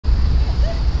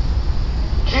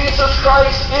Jesus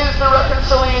Christ is the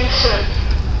reconciliation.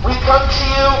 We come to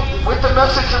you with the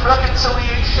message of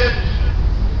reconciliation.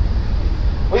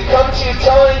 We come to you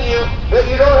telling you that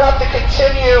you don't have to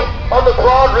continue on the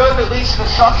broad road that leads to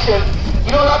destruction.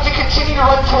 You don't have to continue to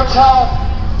run towards hell.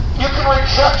 You can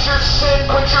reject your sin,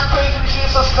 put your faith in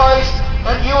Jesus Christ,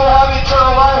 and you will have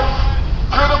eternal life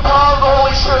through the power of the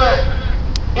Holy Spirit.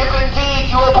 If indeed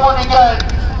you are born again.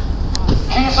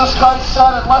 Jesus Christ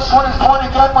said, unless one is born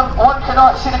again, one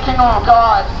cannot see the kingdom of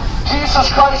God. Jesus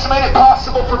Christ made it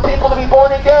possible for people to be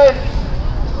born again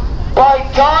by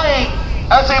dying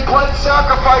as a blood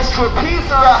sacrifice to appease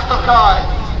the wrath of God.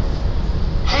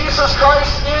 Jesus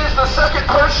Christ is the second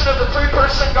person of the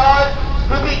three-person God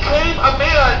who became a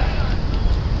man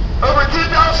over 2,000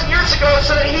 years ago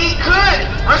so that he could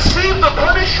receive the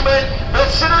punishment that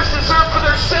sinners deserve for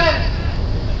their sin,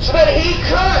 so that he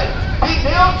could be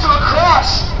nailed to a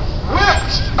cross,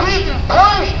 whipped, beaten,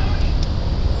 bloody,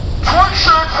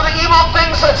 tortured for the evil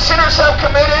things that sinners have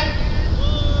committed,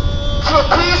 to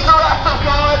appease the wrath of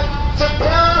God, to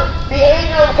bear the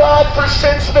anger of God for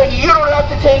sin, so that you don't have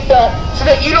to take that, so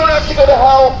that you don't have to go to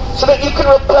hell, so that you can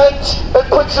repent and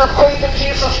put your faith in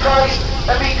Jesus Christ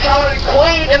and be counted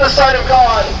clean in the sight of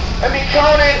God, and be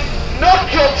counted not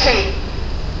guilty,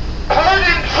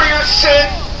 pardoned for your sin,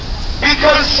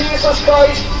 because Jesus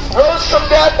Christ rose from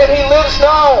death and he lives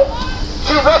now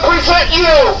to represent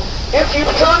you. If you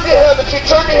turn to him, if you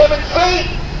turn to him in faith,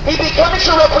 he becomes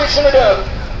your representative,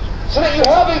 so that you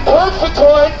have a perfect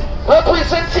one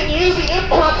representing you, the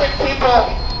imperfect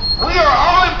people. We are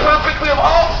all imperfect. We have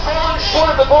all fallen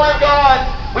short of the glory of God.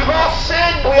 We've all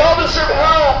sinned. We all deserve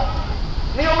hell.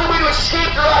 And the only way to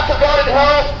escape the wrath of God in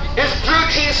hell is through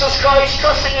Jesus Christ,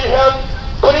 trusting in him,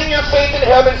 putting your faith in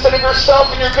him instead of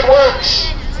yourself and your good works.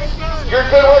 Your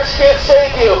good works can't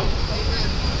save you.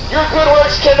 Your good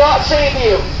works cannot save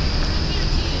you.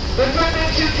 The good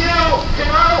things you do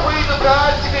can outweigh the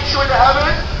bad to get you into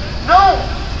heaven? No.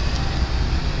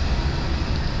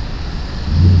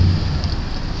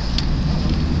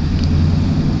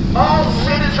 All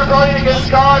sin is rebellion against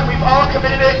God. We've all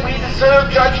committed it. We deserve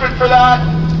judgment for that.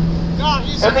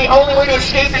 And the only way to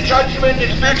escape the judgment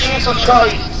is through Jesus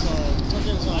Christ.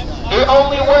 The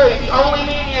only way, the only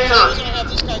mediator.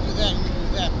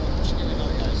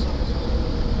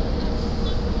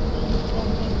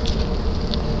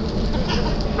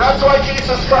 That's why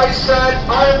Jesus Christ said,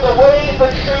 I am the way,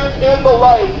 the truth, and the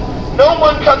life. No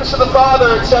one comes to the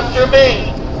Father except through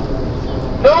me.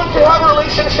 No one can have a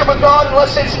relationship with God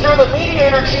unless it's through the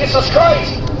mediator, Jesus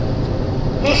Christ.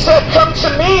 He said, come to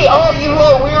me, all you who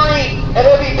are weary and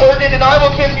heavy burdened, and I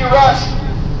will give you rest.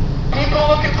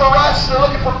 People looking for rest, they're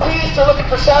looking for peace, they're looking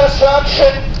for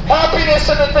satisfaction, happiness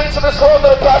in the things of this world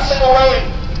that are passing away.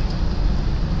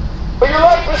 But your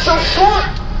life is so short.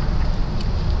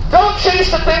 Don't chase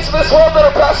the things of this world that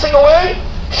are passing away.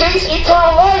 Chase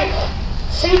eternal life.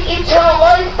 Seek eternal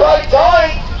life by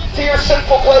dying to your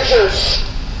sinful pleasures.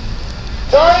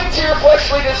 Dying to your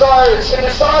fleshly desires and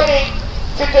deciding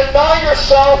to deny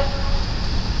yourself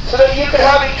so that you can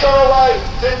have eternal life.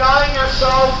 Denying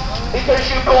yourself because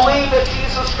you believe that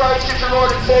Jesus Christ is your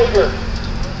Lord and Savior.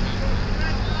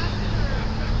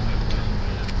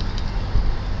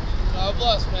 God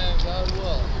bless, man. God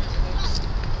will.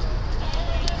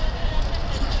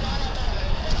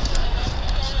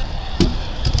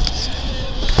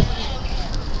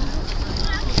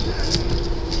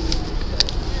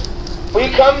 We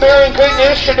come bearing good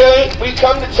news today. We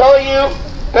come to tell you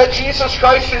that Jesus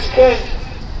Christ is King.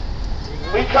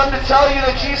 We come to tell you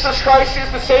that Jesus Christ is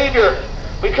the Savior.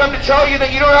 We come to tell you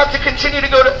that you don't have to continue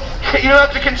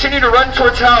to run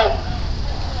towards hell.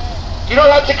 You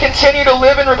don't have to continue to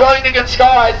live in rebellion against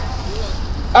God.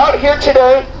 Out here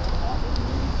today,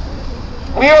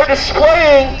 we are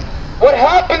displaying what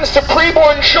happens to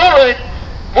preborn children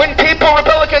when people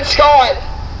rebel against God.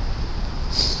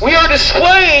 We are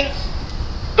displaying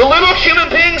the little human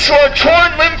beings who are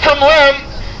torn limb from limb,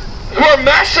 who are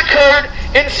massacred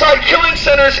inside killing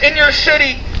centers in your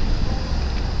city,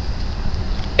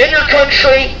 in your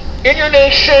country, in your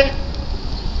nation.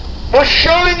 We're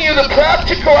showing you the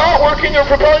practical outworking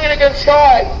of rebellion against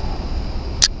God.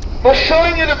 We're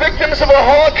showing you the victims of a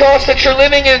Holocaust that you're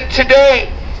living in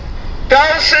today.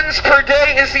 Thousands per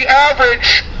day is the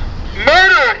average.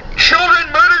 Murdered, children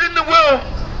murdered in the womb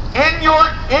in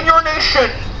your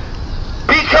nation.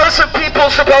 Because of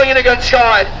people's rebellion against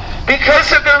God.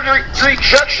 Because of their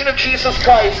rejection of Jesus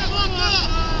Christ.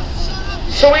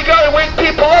 So we got to wake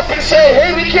people up and say,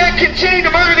 hey, we can't continue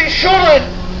to murder these children.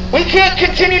 We can't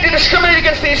continue to discriminate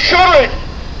against these children.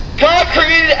 God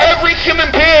created every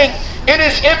human being in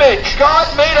his image. God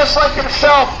made us like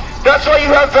himself. That's why you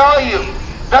have value.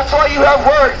 That's why you have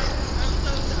worth.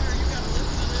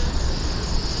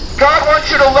 God wants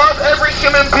you to love every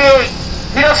human being.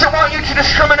 He doesn't want you to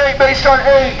discriminate based on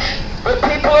age. But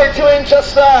people are doing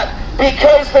just that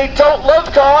because they don't love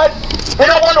God. They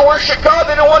don't want to worship God.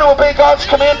 They don't want to obey God's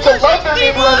command to love their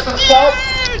neighbor as themselves.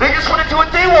 They just want to do what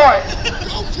they want.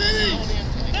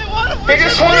 They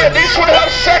just want to have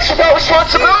sex without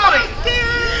responsibility.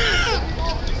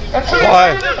 And so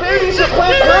why?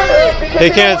 He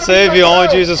can't save you. Only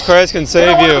Jesus Christ can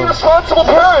save you. Responsible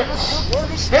parents.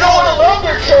 They don't want to love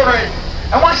their children.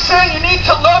 And we're saying you need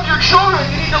to love your children.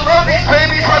 You need to love these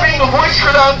babies by being a voice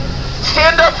for them.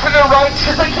 Stand up for their rights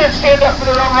because they can't stand up for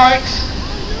their own rights.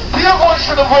 Be a voice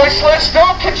for the voiceless.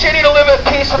 Don't continue to live at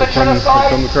peace with the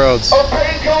genocide. From the crowds.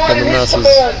 Obey God and His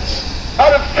commands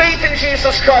out of faith in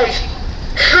Jesus Christ.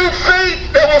 True faith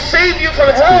that will save you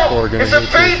from hell is a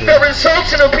faith that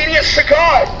results in obedience to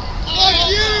God.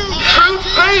 True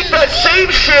faith that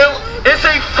saves you is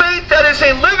a faith that is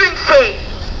a living faith.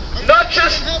 Not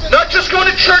just going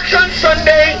to church on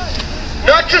Sunday,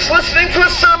 not just listening to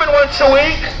a sermon once a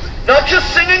week, not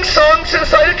just singing songs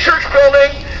inside a church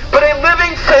building, but a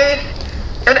living faith,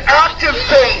 an active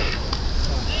faith.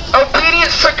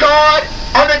 Obedience to God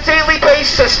on a daily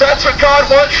basis. That's what God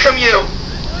wants from you.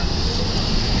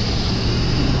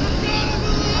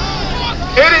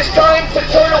 It is time to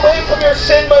turn away from your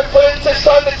sin, my friends. It's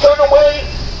time to turn away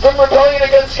from rebellion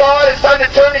against God. It's time to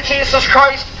turn to Jesus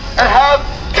Christ and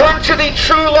turn to the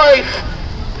true life.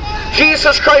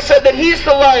 Jesus Christ said that He's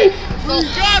the life.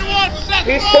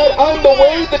 He said, I'm the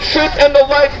way, the truth, and the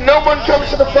life. No one comes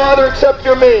to the Father except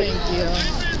through me.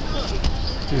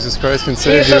 Jesus Christ can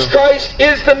save you. Jesus Christ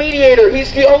is the mediator.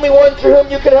 He's the only one through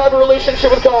whom you can have a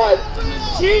relationship with God.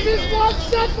 Jesus wants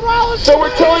Seth Rollins. So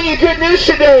we're telling you good news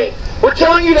today. We're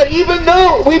telling you that even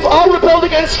though we've all rebelled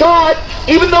against God,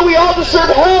 even though we all deserve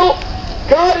hell,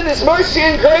 God in His mercy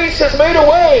and grace has made a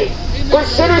way for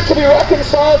sinners to be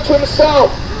reconciled to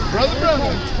Himself.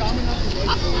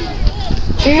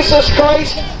 Jesus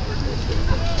Christ,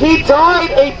 He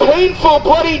died a painful,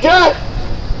 bloody death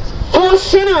for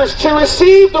sinners to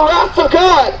receive the wrath of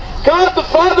God. God the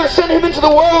Father sent Him into the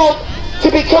world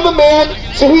to become a man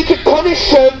so He could punish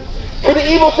him for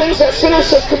the evil things that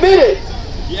sinners have committed.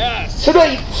 Yes. So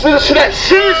that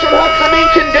sinners don't have to remain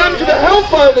condemned to the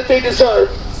hellfire that they deserve.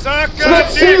 So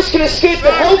that sinners can escape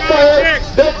the hellfire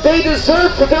that they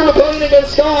deserve for their rebellion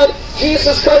against God.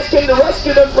 Jesus Christ came to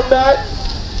rescue them from that.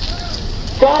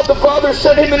 God the Father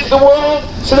sent Him into the world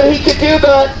so that He could do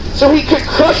that, so He could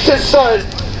crush His Son,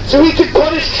 so He could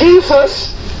punish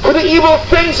Jesus for the evil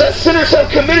things that sinners have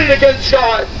committed against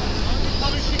God.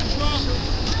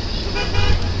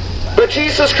 But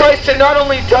Jesus Christ did not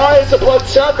only die as a blood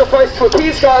sacrifice to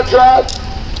appease God's wrath,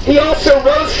 He also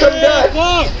rose from death.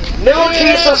 Now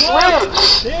Jesus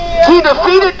lives. He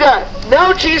defeated death.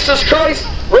 Now Jesus Christ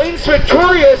reigns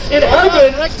victorious in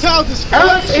heaven as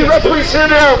a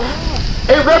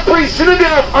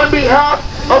representative on behalf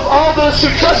of all those who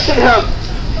trust in Him.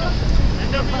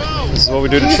 This is what we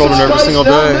do to children every single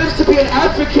day. Jesus Christ now lives to be an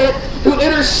advocate who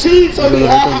intercedes on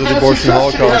behalf of those who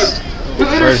trust in Him. Who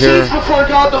intercedes before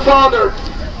God the Father.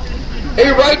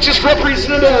 A righteous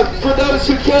representative for those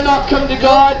who cannot come to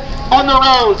God on their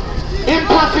own.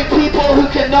 Imperfect people who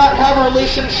cannot have a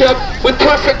relationship with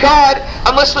perfect God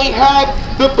unless they have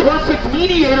the perfect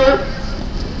mediator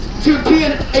to be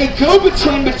a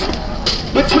go-between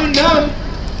between them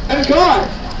and God.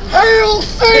 Hail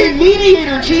Satan! A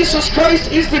mediator, Jesus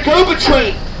Christ, is the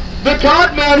go-between. The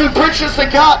God-man who bridges the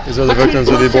gap. These are the victims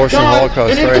of the abortion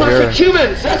Holocaust right here.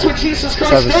 Humans. That's what Jesus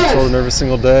Christ does. does. Children every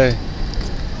single day.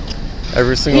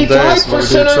 Every single day. He died for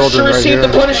sinners to receive the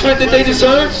punishment that they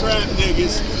deserve.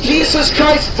 Jesus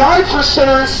Christ died for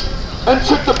sinners and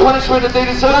took the punishment that they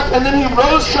deserve, and then He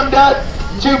rose from death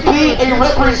to be a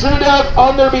representative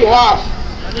on their behalf.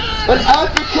 An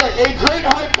advocate, a great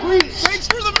high priest. Thanks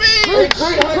for the beat. A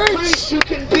great high priest who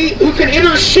can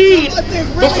intercede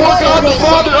before God the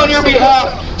Father on your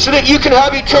behalf, so that you can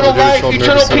have eternal life,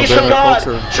 eternal peace with God,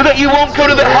 so that you won't go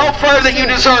to the hellfire that you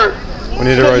deserve. We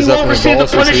need to rise up and receive the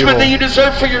abolish this punishment evil. that you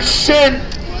deserve for your sin.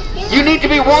 You need to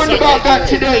be warned about that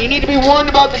today. You need to be warned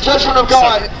about the judgment of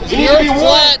God. You need to be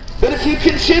warned that if you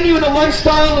continue in a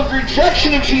lifestyle of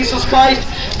rejection of Jesus Christ,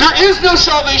 there is no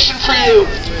salvation for you.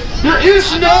 There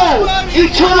is no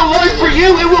eternal life for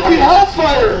you. It will be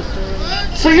hellfire.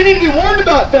 So you need to be warned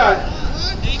about that.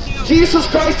 Jesus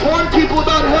Christ warned people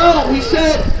about hell. He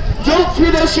said, don't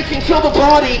fear those who can kill the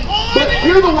body, but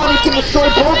fear the one who can destroy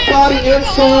both body and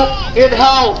soul in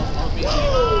hell.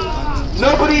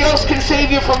 Nobody else can save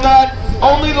you from that.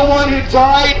 Only the one who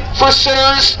died for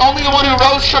sinners, only the one who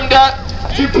rose from death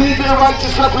to be their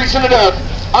righteous representative.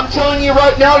 I'm telling you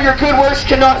right now, your good works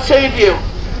cannot save you.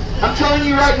 I'm telling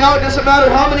you right now, it doesn't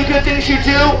matter how many good things you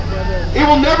do, it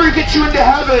will never get you into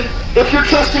heaven if you're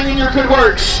trusting in your good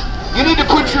works. You need to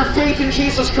put your faith in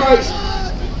Jesus Christ.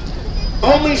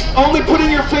 Only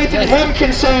putting your faith in Him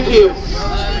can save you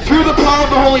through the power of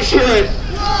the Holy Spirit.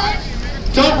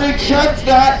 Don't reject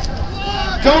that.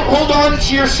 Don't hold on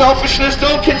to your selfishness.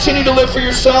 Don't continue to live for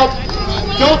yourself.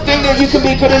 Don't think that you can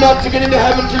be good enough to get into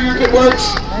heaven through your good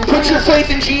works. Put your faith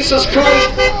in Jesus Christ,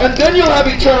 and then you'll have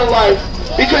eternal life,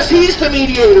 because He's the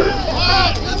mediator.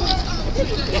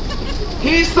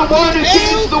 He's the one who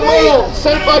came into the world,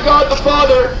 sent by God the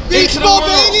Father into the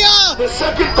world. The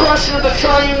second person of the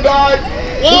triune God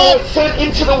who was sent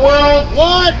into the world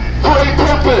for a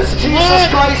purpose. Jesus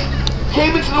Christ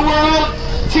came into the world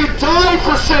to die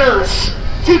for sinners,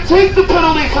 to take the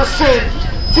penalty for sin,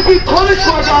 to be punished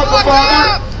by God the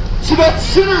Father, so that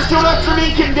sinners don't have to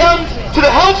be condemned to the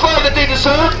hellfire that they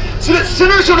deserve, so that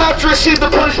sinners don't have to receive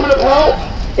the punishment of hell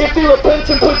if they repent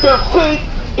and put their faith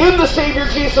in the Savior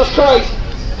Jesus Christ.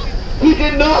 He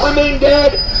did not remain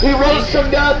dead. He rose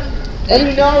from death, and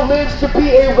He now lives to be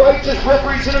a righteous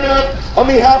representative on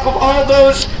behalf of all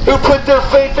those who put their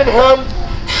faith in Him,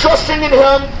 trusting in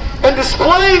Him, and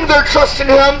displaying their trust in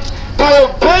Him by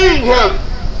obeying Him,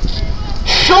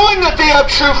 showing that they have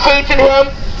true faith in Him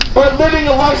by living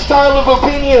a lifestyle of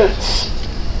obedience.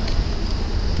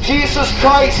 Jesus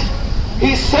Christ,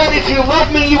 He said, if you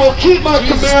love me, you will keep my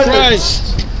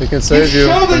commandments. He can save you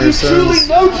show from that your you truly sins.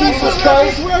 know Jesus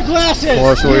Christ. Wear glasses.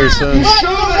 Wash away your sins. You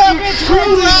show that you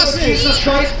truly know Jesus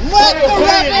Christ. Let the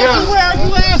rabbits wear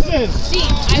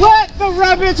glasses. Let the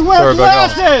rabbits wear Sorry,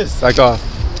 glasses. back off.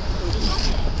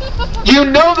 You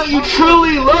know that you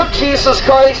truly love Jesus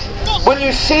Christ when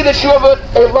you see that you have a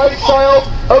lifestyle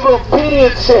of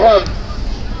obedience to Him.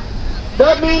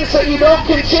 That means that you don't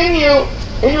continue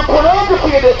in your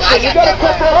pornography addiction. You got to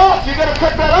cut that off. You got to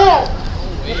cut that out.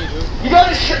 You got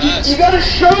to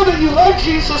show that you love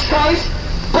Jesus Christ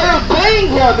by obeying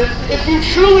Him. If you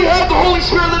truly have the Holy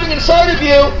Spirit living inside of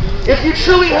you, if you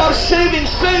truly have saving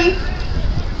faith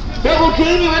that will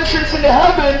gain you entrance into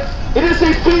heaven, it is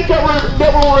a faith that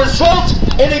will result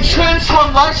in a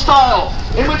transformed lifestyle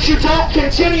in which you don't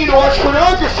continue to watch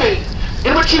pornography,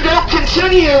 in which you don't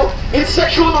continue in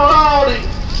sexual immorality,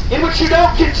 in which you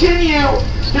don't continue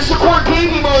to support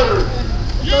baby murder.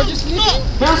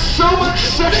 There's so much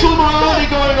sexual immorality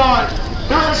going on.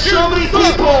 There are so many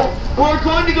people who are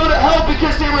going to go to hell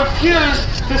because they refuse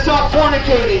to stop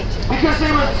fornicating, because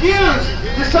they refuse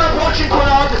to stop watching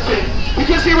pornography,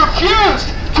 because they refuse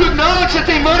to acknowledge that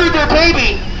they murdered their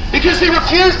baby, because they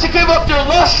refuse to give up their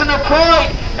lust and their pride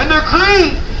and their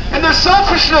greed and their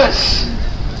selfishness,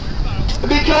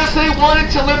 because they wanted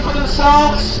to live for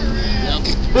themselves.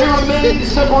 They remain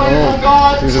separated from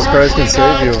God. Jesus Christ can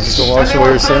save you. He can wash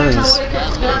away your sins.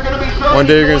 One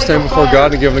day you're going to stand before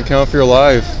God and give an account for your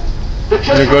life. You're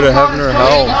going to go to heaven or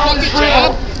hell.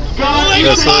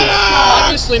 Yes, sir.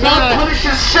 Obviously not. God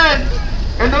punishes sin.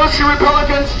 And those who rebel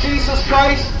against Jesus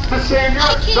Christ, the Savior,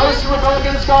 those who rebel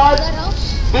against God,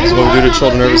 that's what we do to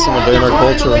children every single day in our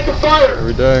culture.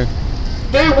 Every day.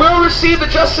 They will receive the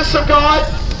justice of God.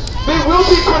 They will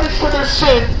be punished for their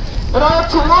sin. And I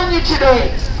have to warn you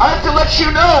today, I have to let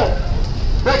you know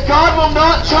that God will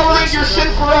not tolerate your sin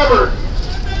forever.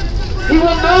 He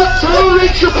will not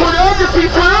tolerate your pornography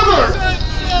forever.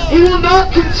 He will not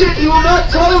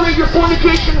tolerate your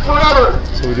fornication forever.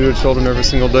 So we do to children every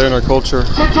single day in our culture.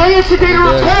 Today is the day to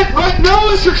repent. Right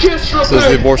now is your chance to repent. This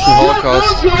is the abortion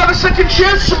holocaust. You don't know if you'll have a second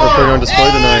chance tomorrow. They're putting on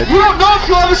display tonight. You don't know if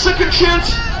you'll have a second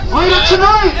chance later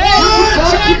tonight. You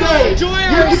can die today. You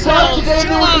can die today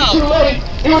and it will be too late.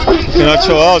 You cannot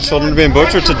chill out. Children are being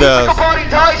butchered to death.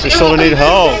 These children need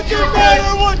help.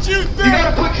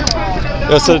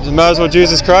 Yes, it matters what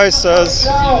Jesus Christ says.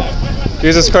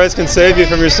 Jesus Christ can save you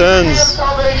from your sins.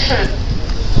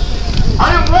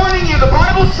 I am warning you, the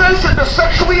Bible says that the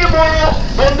sexually immoral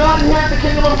will not inherit the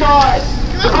kingdom of God.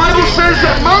 The Bible says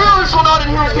that murderers will not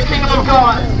inherit the kingdom of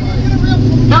God.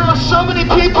 There are so many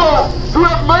people who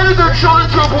have murdered their children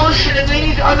through abortion, and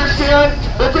they need to understand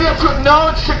that they have to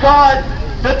acknowledge to God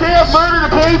that they have murdered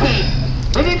a baby.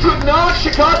 They need to acknowledge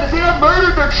to God that they have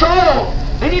murdered their child.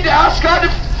 They need to ask God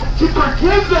to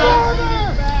forgive them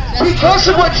because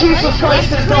of what Jesus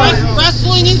Christ has done.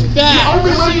 Wrestling is bad. The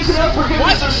only way you can have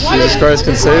forgiveness of sin. Jesus Christ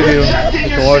can save you. He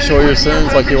can wash away your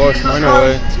sins like He washed mine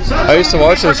away. I used to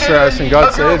watch this trash and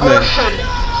God saved me.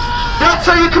 That's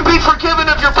how you can be forgiven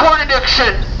of your porn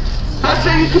addiction. That's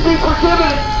how you can be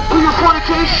forgiven for your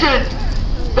fornication.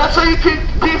 That's how you can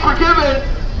be forgiven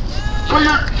for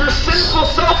your sinful,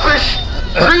 selfish,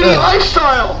 greedy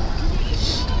lifestyle.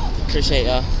 Appreciate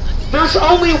ya. There's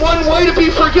only one way to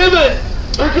be forgiven.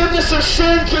 Forgiveness of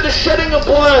sin through the shedding of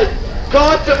blood.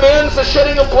 God demands the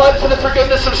shedding of blood for the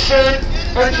forgiveness of sin,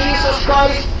 and Jesus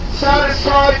Christ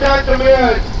satisfied that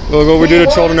demand. Look what we do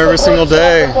to children every single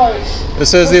day. It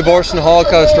says the abortion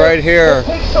holocaust right here.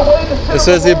 It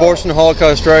says the abortion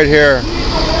holocaust right here.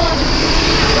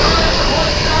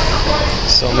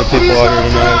 So many people out here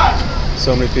tonight.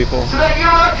 So many people. So that you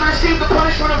don't have to receive the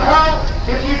punishment of hell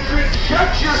if you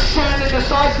reject your sin and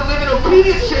decide to live in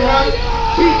obedience to Him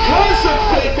because of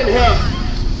faith in Him.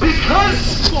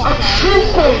 Because of true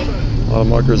faith. A lot of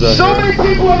markers out So here. many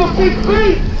people have a fake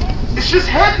faith. It's just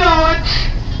head knowledge,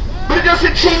 but it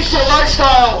doesn't change their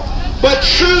lifestyle. But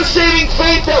true saving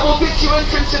faith that will get you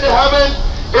entrance into heaven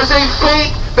is a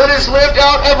faith that is lived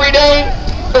out every day.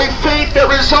 A faith that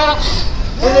results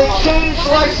in a changed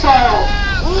lifestyle.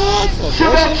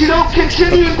 So that you don't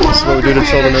continue in This is what we do to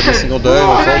children every single day.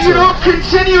 So that you don't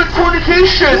continue in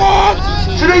fornication.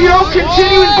 So that you don't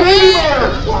continue in baby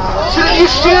murder. So that you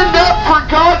stand up for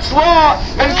God's law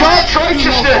and God's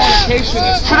righteousness.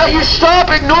 So that you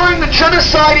stop ignoring the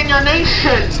genocide in your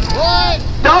nation.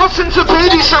 Thousands of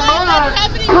babies are murdered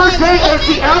per day as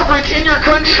the average in your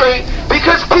country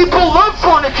because people love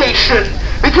fornication.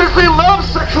 Because they love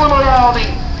sexual immorality.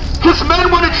 Because men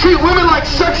want to treat women like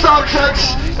sex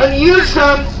objects and use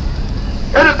them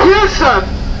and abuse them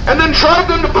and then drive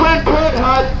them to Planned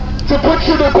Parenthood to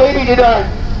butcher their baby to death.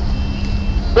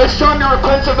 It's time to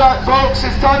repent of that, folks.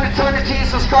 It's time to turn to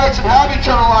Jesus Christ and have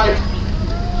eternal life.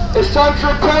 It's time to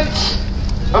repent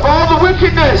of all the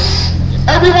wickedness.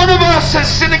 Every one of us has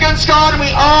sinned against God, and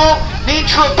we all need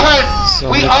to repent.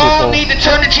 We all need to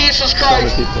turn to Jesus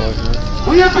Christ.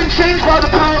 We have been changed by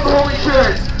the power of the Holy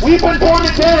Spirit. We've been born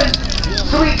again.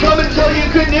 So we come and tell you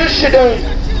good news today.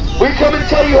 We come and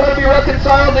tell you how to be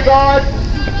reconciled to God.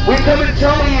 We come and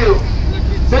tell you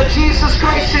that Jesus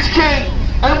Christ is King.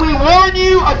 And we warn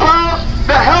you about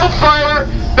the hellfire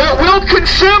that will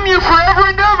consume you forever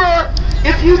and ever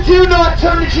if you do not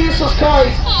turn to Jesus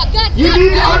Christ. You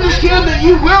need to understand that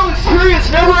you will experience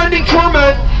never-ending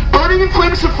torment, burning in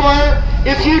flames of fire,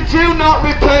 if you do not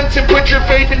repent and put your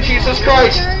faith in Jesus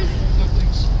Christ.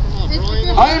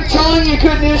 I am telling you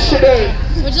good news today.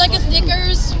 Would you like a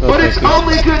Snickers? But it's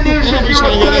only good news if you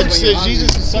repent.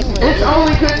 It's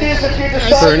only good news if you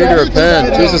decide. Sir, you need to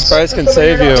repent. Jesus Christ can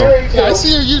save you. I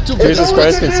see your YouTube video. Jesus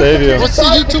Christ can save you. What's the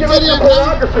YouTube video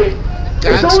now?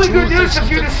 It's only good news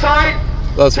if you decide.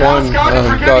 That's one.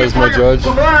 God is my judge.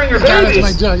 God is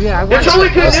my judge. Yeah, I watched It's only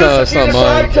good news That's if you not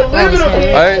mine. decide to live in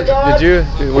obedience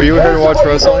to God. Were you here to watch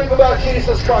wrestling? About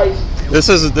Jesus Christ. This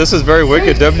is very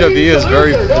wicked. WWE is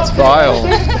it's vile.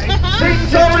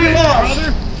 Satan's already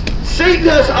lost. Satan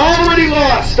has already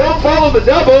lost. Don't follow the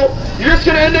devil. You're just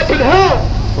going to end up in hell.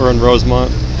 We're in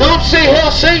Rosemont. Don't say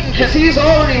hail Satan because he's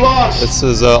already lost. This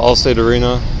is Allstate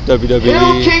Arena, WWE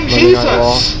Hail King Monday Night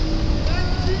Raw. Jesus.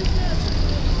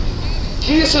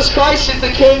 Jesus Christ is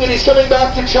the King and He's coming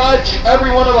back to judge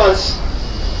every one of us.